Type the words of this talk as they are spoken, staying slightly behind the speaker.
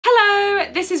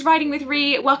this is Riding with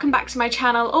Ree. Welcome back to my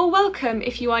channel, or welcome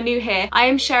if you are new here. I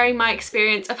am sharing my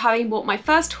experience of having bought my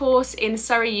first horse in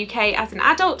Surrey, UK as an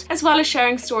adult, as well as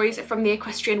sharing stories from the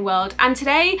equestrian world. And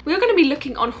today we're going to be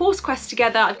looking on Horsequest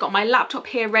together. I've got my laptop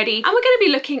here ready, and we're going to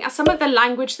be looking at some of the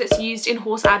language that's used in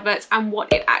horse adverts and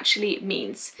what it actually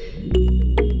means.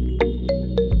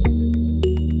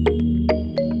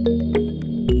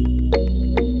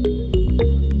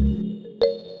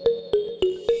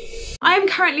 I am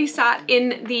currently sat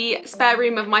in the spare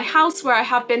room of my house where I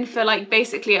have been for like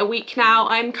basically a week now.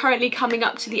 I'm currently coming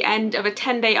up to the end of a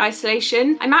 10-day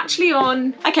isolation. I'm actually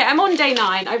on, I'm on day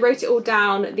 9. I wrote it all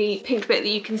down. The pink bit that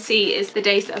you can see is the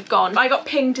days that have gone. I got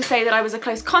pinged to say that I was a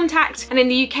close contact, and in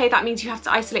the UK that means you have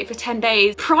to isolate for 10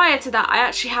 days. Prior to that, I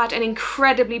actually had an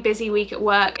incredibly busy week at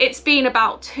work. It's been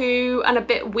about 2 and a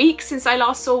bit weeks since I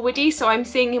last saw Woody, so I'm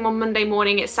seeing him on Monday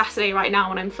morning. It's Saturday right now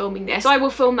when I'm filming this, so I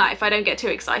will film that if I don't get too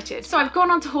excited. So I've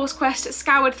gone onto Horsequest,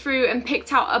 scoured through and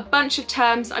picked out a bunch of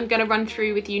terms I'm going to run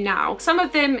through with you now. Some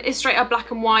of them is straight up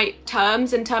black and white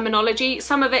terms and terminology.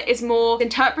 Some of it is more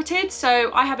interpreted,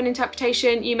 so I have an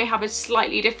interpretation, you may have a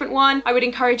slightly different one. I would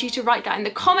encourage you to write that in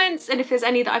the comments, and if there's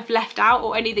any that I've left out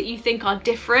or any that you think are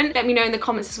different, let me know in the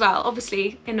comments as well,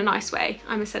 obviously in a nice way.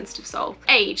 I'm a sensitive soul.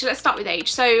 Age, let's start with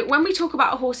age. So when we talk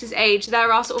about a horse's age,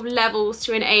 there are sort of levels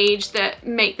to an age that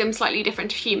make them slightly different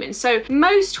to humans. So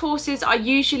most horses are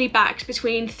usually backed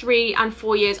between 3 and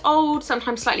 4 years old,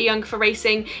 sometimes slightly younger for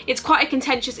racing. It's quite a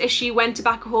contentious issue when to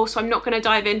back a horse, so I'm not going to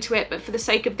dive into it, but for the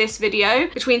sake of this video,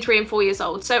 between 3 and 4 years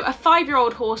old. So a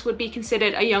 5-year-old horse would be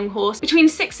considered a young horse. Between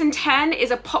 6 and 10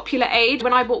 is a popular age.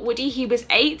 When I bought Woody, he was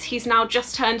 8. He's now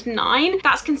just turned 9.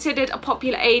 That's considered a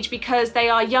popular age because they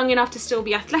are young enough to still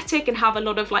be athletic and have a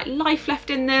lot of like life left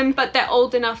in them, but they're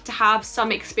old enough to have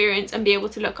some experience and be able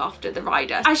to look after the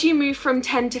rider. As you move from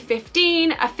 10 to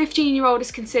 15, a 15-year-old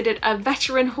is considered a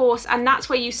veteran horse, and that's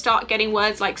where you start getting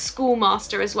words like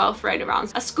schoolmaster as well thrown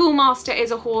around. A schoolmaster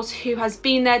is a horse who has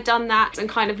been there, done that, and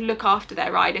kind of look after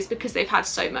their riders because they've had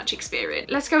so much experience.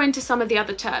 Let's go into some of the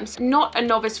other terms. Not a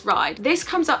novice ride. This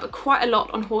comes up quite a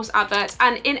lot on horse adverts,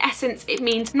 and in essence it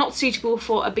means not suitable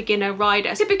for a beginner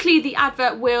rider. Typically the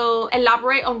advert will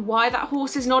elaborate on why that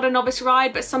horse is not a novice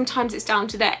ride, but sometimes it's down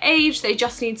to their age. They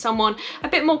just need someone a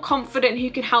bit more confident who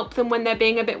can help them when they're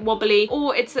being a bit wobbly,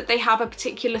 or it's that they have a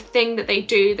particular thing that they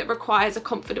do that requires a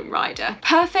confident rider.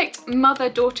 Perfect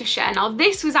mother-daughter share. Now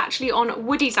this was actually on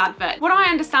Woody's advert. What I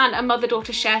understand a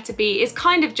mother-daughter share to be is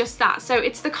kind of just that. So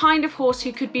it's the kind of horse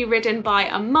who could be ridden by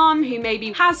a mum who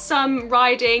maybe has some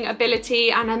riding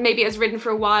ability and maybe has ridden for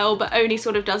a while but only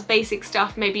sort of does basic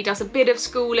stuff, maybe does a bit of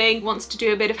schooling, wants to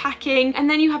do a bit of hacking, and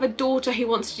then you have a daughter who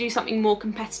wants to do something more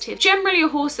competitive. Generally a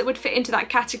horse that would fit into that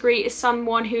category is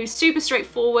someone who's super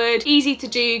straightforward, easy to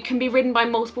do, can be ridden by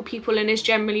multiple people, and is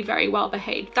generally very well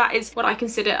behaved. That is what I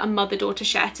consider a mother-daughter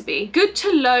share to be. Good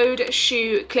to load,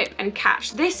 shoe, clip and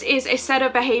catch. This is a set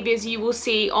of behaviours you will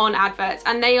see on adverts,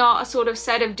 and they are a sort of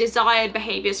set of desired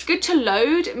behaviours. Good to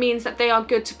load means that they are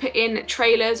good to put in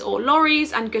trailers or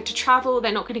lorries, and good to travel.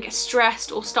 They're not going to get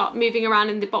stressed or start moving around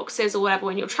in the boxes or whatever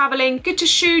when you're travelling. Good to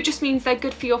shoe just means they're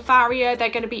good for your farrier. They're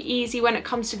going to be easy when it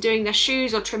comes to doing their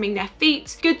shoes or trimming their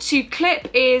feet. Good to clip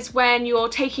is when you're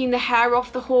taking the hair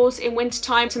off the horse in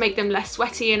wintertime to make them less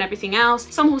sweaty and everything else.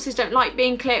 Some horses don't like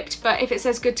being clipped, but if it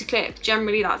says good to clip,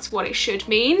 generally that's what it should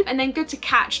mean. And then good to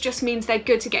catch just means they're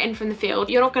good to get in from the field.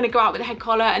 You're not going to go out with a head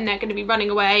collar and they're going to be running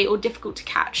away or difficult to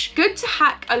catch. Good to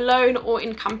hack alone or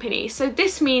in company. So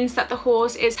this means that the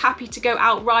horse is happy to go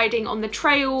out riding on the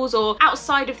trails or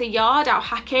outside of the yard, out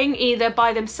hacking, either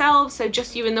by themselves, so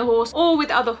just you and the horse, or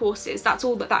with other horses. That's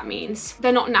all that that means.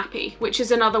 They're not nappy, which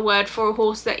is another word for a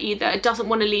horse that either doesn't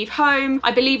want to leave home.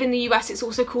 I believe in the US it's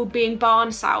also called being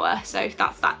barn sour, so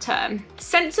that's that term.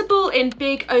 Sensible in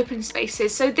big open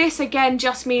spaces. So this again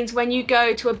just means when you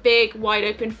go to a big wide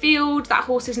open field, that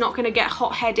horse is not going to get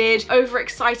hot-headed,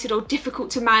 overexcited or difficult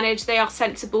to manage. They are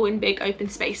sensible in big open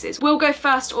spaces. We'll go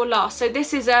first or last. So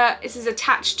this is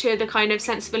attached to the kind of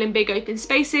sensible in big open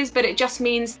spaces, but it just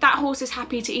means that horse is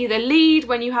happy to either lead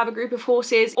when you have a group of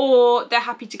horses, or they're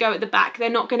happy to go at the back. They're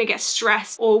not going to get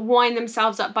stressed or wind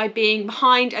themselves up by being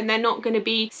behind, and they're not going to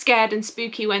be scared and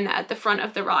spooky when they're at the front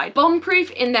of the ride.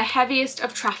 Bombproof in the heaviest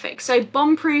of traffic. So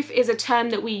bombproof is a term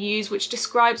that we use which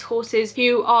describes horses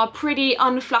who are pretty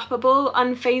unflappable,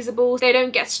 unfazable. They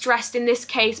don't get stressed in this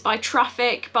case by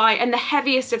traffic, and the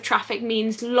heaviest of traffic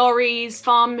means lorries,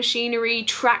 farm machinery,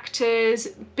 tractors,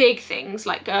 big things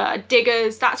like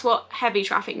diggers. That's what heavy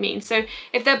traffic means. So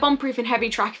if they're bombproof in heavy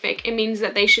traffic, it means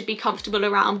that they should be comfortable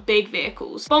around big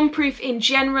vehicles. Bombproof in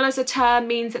general as a term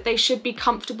means that they should be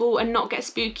comfortable and not get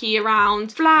spooky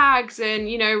around flags and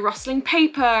you know, rustling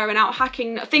paper and out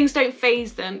hacking. Things don't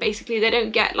faze them. Basically, they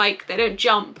don't get like, they don't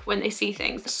jump when they see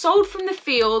things. Sold from the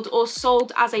field or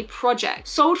sold as a project.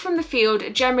 Sold from the field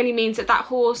generally means that that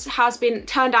horse has been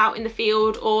turned out in the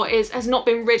field or has not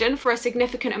been ridden for a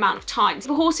significant amount of time. If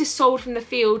a horse is sold from the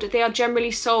field, they are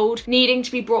generally sold needing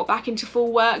to be brought back into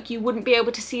full work. You wouldn't be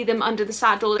able to see them under the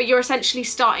saddle, but you're essentially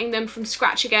starting them from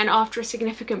scratch again after a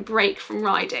significant break from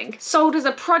riding. Sold as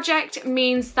a project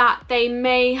means that they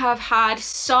may have had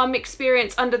some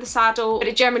experience under the saddle, but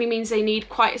it generally means they need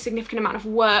quite a significant amount of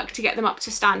work to get them up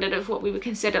to standard of what we would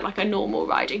consider like a normal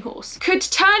riding horse. Could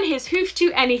turn his hoof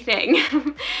to anything.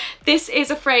 This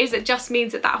is a phrase that just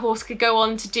means that that horse could go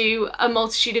on to do a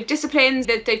multitude of disciplines,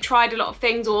 that they've tried a lot of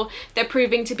things, or they're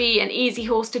proving to be an easy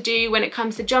horse to do when it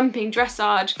comes to jumping,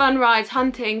 dressage, fun rides,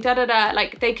 hunting,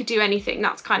 like they could do anything.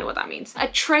 That's kind of what that means. A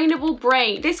trainable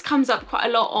brain. This comes up quite a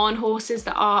lot on horses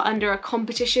that are under a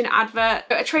competition advert.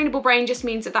 A trainable brain just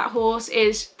means that that horse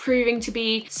is proving to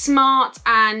be smart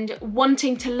and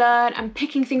wanting to learn and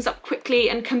picking things up quickly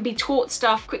and can be taught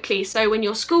stuff quickly. So when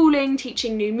you're schooling,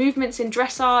 teaching new movements in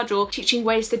dressage or teaching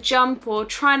ways to jump or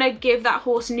trying to give that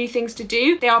horse new things to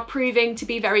do, they are proving to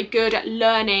be very good at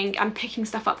learning and picking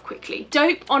stuff up quickly.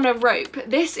 Dope on a rope.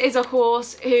 This is a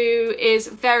horse who is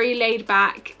very laid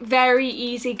back, very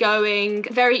easygoing,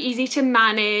 very easy to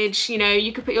manage. You know,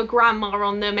 you could put your grandma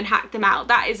on them and hack them out.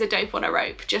 That is a dope on a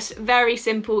rope. Just very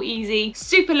simple, easy,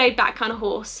 super laid back kind of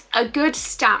horse. A good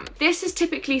stamp. This is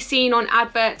typically seen on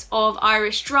adverts of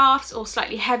Irish drafts or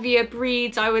slightly heavier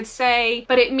breeds, I would say,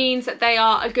 but it means that they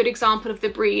are a good example of the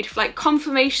breed. Like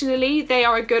conformationally, they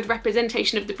are a good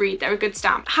representation of the breed. They're a good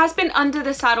stamp. Has been under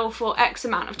the saddle for X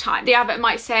amount of time. The advert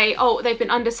might say, oh, they've been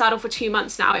under saddle for 2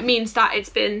 months now. It means that it's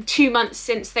been 2 months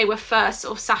since they were first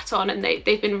sort of sat on and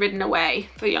they've been ridden away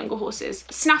for younger horses.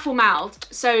 Snaffle-mouthed.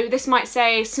 So this might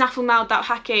say snaffle-mouthed out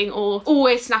hacking, or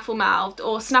always snaffle-mouthed,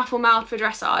 or snaffle-mouthed for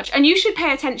dressage. And you should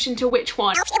pay attention to which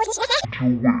one.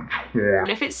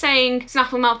 If it's saying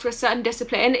snaffle-mouthed for a certain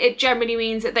discipline, it generally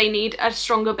means that they need a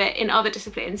stronger bit in other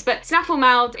disciplines. But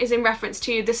snaffle-mouthed is in reference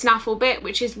to the snaffle bit,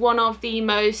 which is one of the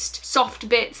most soft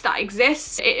bits that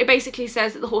exists. It basically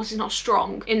says that the horse is not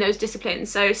strong in those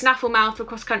disciplines. So snaffle-mouthed for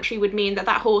cross-country would mean that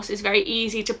that horse is very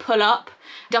easy to pull up,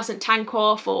 doesn't tank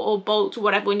off or bolt or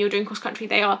whatever when you're doing cross-country.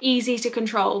 They are easy to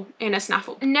control in a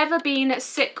snaffle. Never been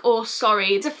sick or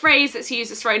sorry. It's a phrase that's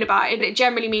used, that's thrown about, and it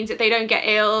generally means that they don't get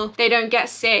ill, they don't get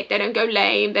sick, they don't go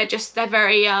lame, they're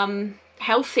very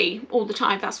healthy all the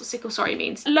time. That's what sick or sorry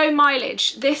means. Low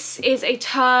mileage. This is a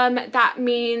term that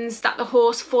means that the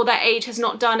horse for their age has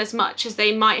not done as much as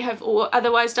they might have or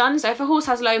otherwise done. So if a horse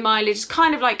has low mileage, it's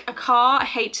kind of like a car. I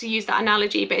hate to use that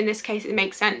analogy, but in this case it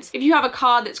makes sense. If you have a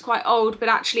car that's quite old but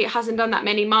actually it hasn't done that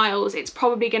many miles, it's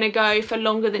probably going to go for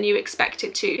longer than you expect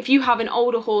it to. If you have an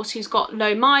older horse who's got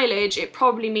low mileage, it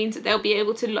probably means that they'll be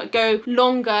able to go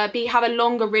longer, have a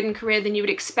longer ridden career than you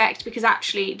would expect, because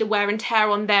actually the wear and tear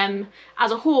on them as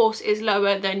a horse is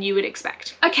lower than you would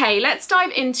expect. Okay, let's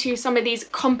dive into some of these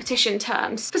competition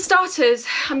terms. For starters,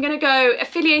 I'm going to go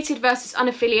affiliated versus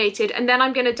unaffiliated, and then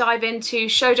I'm going to dive into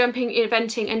show jumping,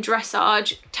 eventing and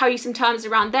dressage, tell you some terms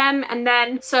around them, and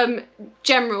then some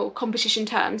general competition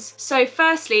terms. So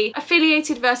firstly,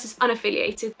 affiliated versus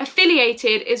unaffiliated.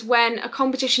 Affiliated is when a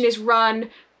competition is run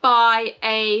by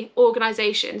a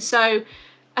organisation. So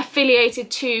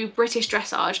affiliated to British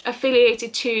dressage,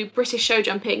 affiliated to British show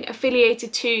jumping,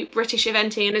 affiliated to British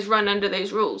eventing, and is run under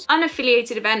those rules.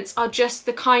 Unaffiliated events are just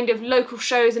the kind of local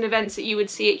shows and events that you would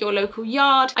see at your local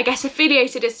yard. I guess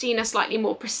affiliated is seen as slightly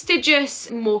more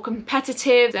prestigious, more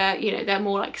competitive. They're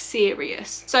more like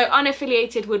serious. So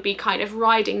unaffiliated would be kind of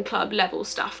riding club level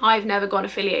stuff. I've never gone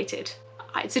affiliated.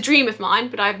 It's a dream of mine,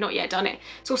 but I have not yet done it.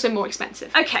 It's also more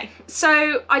expensive. Okay,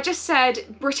 so I just said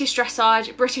British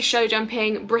dressage, British show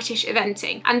jumping, British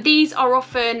eventing, and these are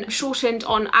often shortened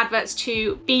on adverts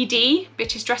to BD,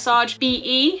 British dressage,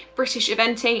 BE, British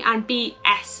eventing, and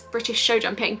BS, British show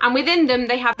jumping. And within them,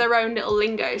 they have their own little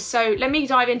lingo. So let me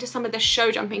dive into some of the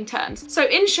show jumping terms. So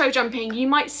in show jumping, you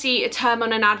might see a term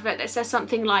on an advert that says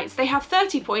something like, they have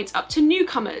 30 points up to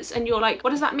newcomers. And you're like,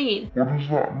 what does that mean? What does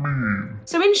that mean?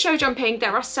 So in show jumping,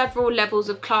 there are several levels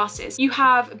of classes. You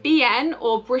have BN,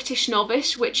 or British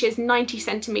Novice, which is 90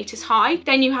 centimeters high.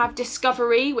 Then you have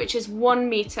Discovery, which is 1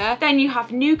 meter. Then you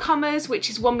have Newcomers, which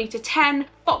is 1 meter 10,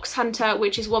 Fox Hunter,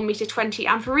 which is 1.20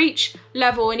 m, and for each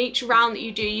level and each round that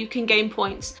you do, you can gain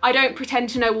points. I don't pretend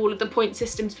to know all of the point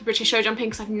systems for British show jumping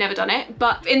because I've never done it,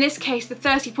 but in this case, the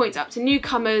 30 points up to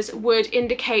newcomers would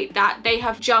indicate that they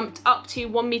have jumped up to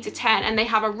 1.10 m and they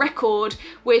have a record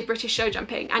with British show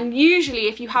jumping. And usually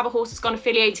if you have a horse that's gone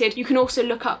affiliated, you can also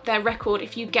look up their record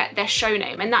if you get their show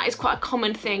name, and that is quite a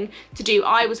common thing to do.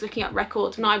 I was looking up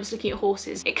records when I was looking at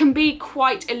horses. It can be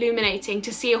quite illuminating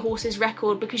to see a horse's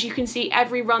record because you can see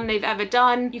every run they've ever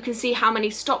done, you can see how many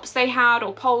stops they had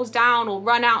or poles down or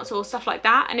run outs or stuff like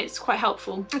that, and it's quite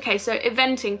helpful. Okay, so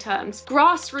eventing terms.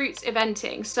 Grassroots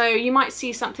eventing. So you might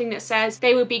see something that says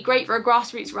they would be great for a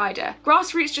grassroots rider.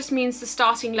 Grassroots just means the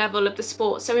starting level of the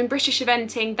sport. So in British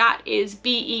eventing, that is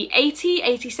BE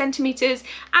 80 centimeters,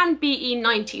 and BE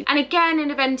 90. And again, in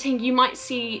eventing, you might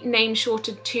see names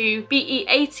shortened to BE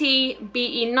 80,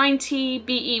 BE 90,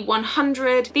 BE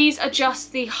 100. These are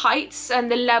just the heights and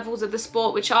the levels of the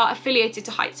sport which are affiliated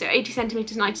to height. So 80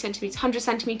 centimeters, 90 centimeters, 100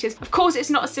 centimeters. Of course, it's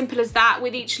not as simple as that.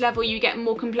 With each level, you get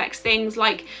more complex things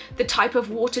like the type of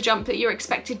water jump that you're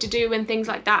expected to do and things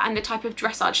like that, and the type of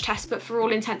dressage test. But for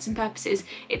all intents and purposes,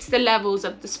 it's the levels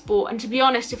of the sport. And to be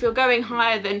honest, if you're going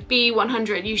higher than BE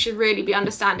 100, you should really be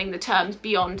understanding the terms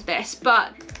beyond this.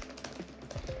 But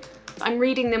I'm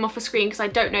reading them off a screen because I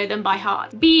don't know them by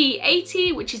heart. BE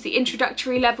 80, which is the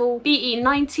introductory level, BE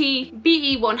 90,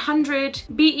 BE 100,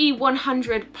 BE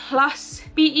 100 plus,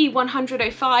 BE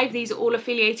 105, these are all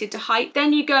affiliated to height.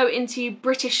 Then you go into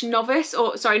British novice,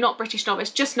 or sorry, not British novice,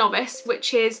 just novice,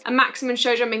 which is a maximum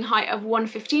show jumping height of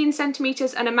 115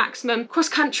 centimeters and a maximum cross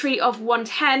country of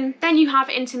 110. Then you have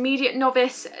intermediate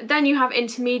novice, then you have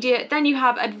intermediate, then you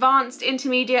have advanced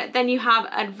intermediate, then you have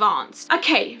advanced.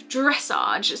 Okay,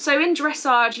 dressage. So in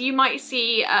dressage, you might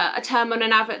see a term on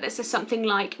an advert that says something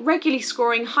like regularly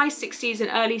scoring high 60s and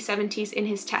early 70s in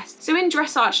his test. So in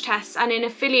dressage tests and in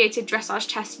affiliated dressage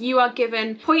tests, you are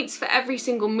given points for every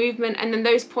single movement, and then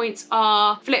those points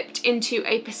are flipped into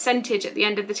a percentage at the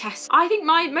end of the test. I think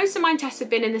most of my tests have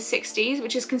been in the 60s,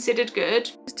 which is considered good.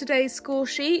 Today's score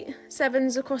sheet,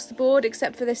 7s across the board,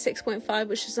 except for this 6.5,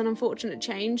 which is an unfortunate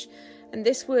change. And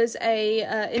this was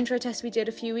a intro test we did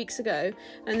a few weeks ago,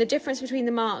 and the difference between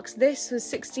the marks, this was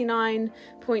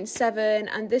 69.7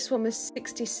 and this one was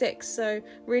 66, so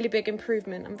really big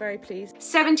improvement. I'm very pleased.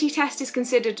 70 test is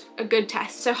considered a good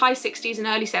test, so high 60s and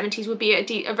early 70s would be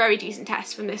a very decent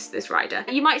test from this rider.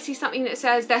 You might see something that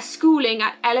says they're schooling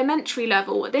at elementary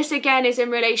level. This again is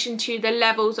in relation to the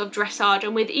levels of dressage,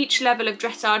 and with each level of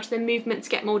dressage the movements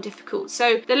get more difficult.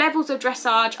 So the levels of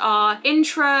dressage are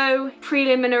intro,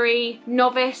 preliminary,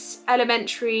 novice,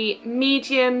 elementary,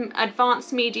 medium,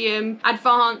 advanced,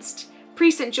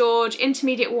 pre-St. George,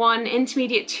 intermediate 1,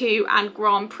 intermediate 2, and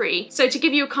Grand Prix. So to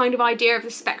give you a kind of idea of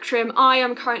the spectrum, I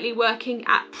am currently working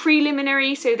at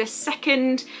preliminary, so the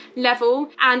second level,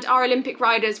 and our Olympic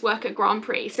riders work at Grand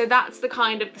Prix. So that's the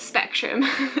kind of the spectrum.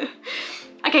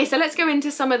 Okay, so let's go into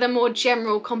some of the more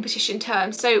general competition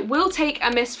terms. So will take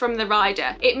a miss from the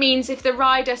rider. It means if the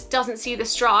rider doesn't see the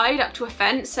stride up to a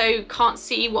fence, so can't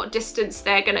see what distance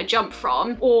they're gonna jump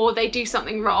from, or they do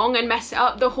something wrong and mess it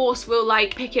up, the horse will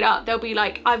like pick it up. They'll be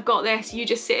like, I've got this, you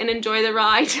just sit and enjoy the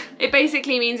ride. It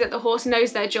basically means that the horse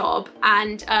knows their job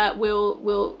and will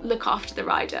look after the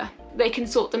rider. They can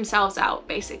sort themselves out,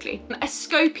 basically. A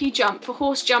scopy jump. For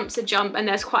horse jumps a jump, and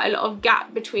there's quite a lot of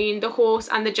gap between the horse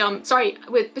and the jump. Sorry,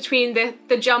 between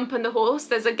the jump and the horse,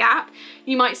 there's a gap.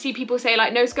 You might see people say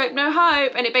like, no scope, no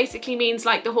hope, and it basically means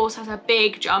like the horse has a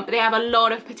big jump. They have a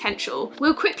lot of potential.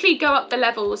 We'll quickly go up the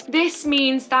levels. This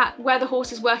means that where the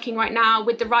horse is working right now,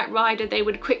 with the right rider, they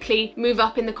would quickly move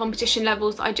up in the competition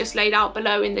levels that I just laid out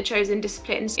below in the chosen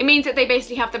disciplines. It means that they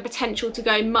basically have the potential to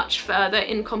go much further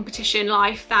in competition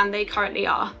life than they currently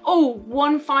are. Oh,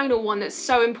 one final one that's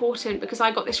so important because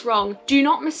I got this wrong. Do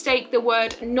not mistake the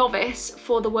word novice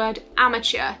for the word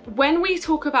amateur. When we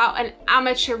talk about an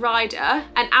amateur rider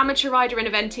in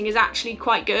eventing is actually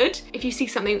quite good. If you see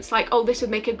something that's like, oh, this would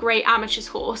make a great amateur's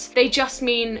horse, they just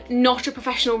mean not a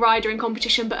professional rider in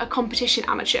competition, but a competition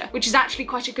amateur, which is actually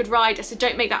quite a good rider, so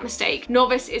don't make that mistake.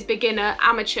 Novice is beginner,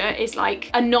 amateur is like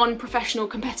a non-professional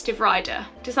competitive rider.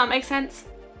 Does that make sense?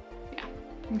 Yeah,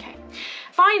 okay.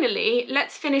 Finally,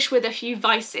 let's finish with a few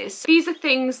vices. These are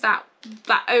things that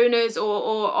owners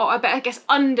or I guess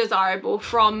undesirable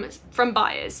from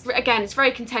buyers. Again, it's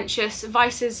very contentious.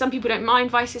 Vices, some people don't mind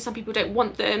vices, some people don't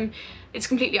want them. It's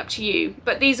completely up to you,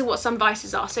 but these are what some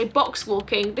vices are. So box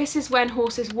walking, this is when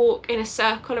horses walk in a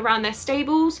circle around their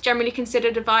stables, generally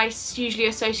considered a vice, usually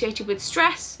associated with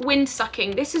stress. Wind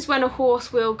sucking, this is when a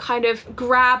horse will kind of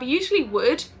grab, usually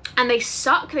wood, and they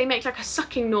suck. They make like a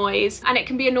sucking noise, and it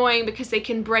can be annoying because they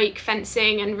can break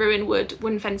fencing and ruin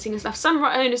wooden fencing and stuff. Some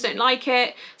owners don't like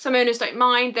it, some owners don't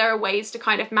mind. There are ways to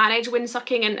kind of manage wind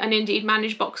sucking and indeed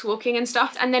manage box walking and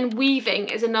stuff. And then weaving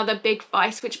is another big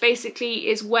vice, which basically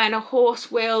is when a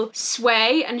horse will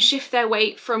sway and shift their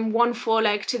weight from one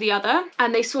foreleg to the other,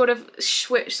 and they sort of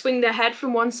swing their head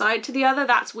from one side to the other.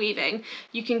 That's weaving.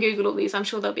 You can Google all these, I'm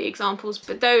sure there'll be examples,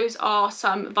 but those are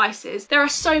some vices. There are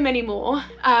so many more.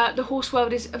 The horse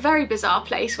world is a very bizarre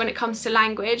place when it comes to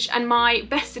language, and my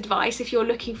best advice if you're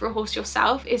looking for a horse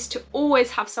yourself is to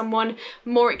always have someone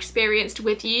more experienced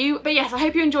with you. But yes, I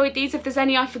hope you enjoyed these. If there's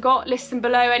any I forgot, list them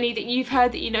below. Any that you've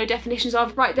heard that you know definitions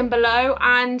of, write them below,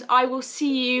 and I will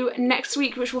see you next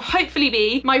week, which will hopefully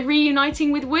be my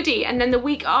reuniting with Woody. And then the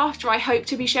week after, I hope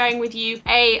to be sharing with you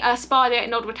a spa day at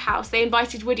Nodwood House. They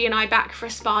invited Woody and I back for a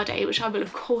spa day, which I will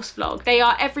of course vlog. They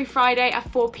are every Friday at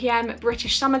 4 p.m.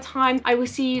 British summertime. I will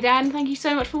see you then. Thank you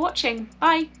so much for watching.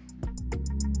 Bye.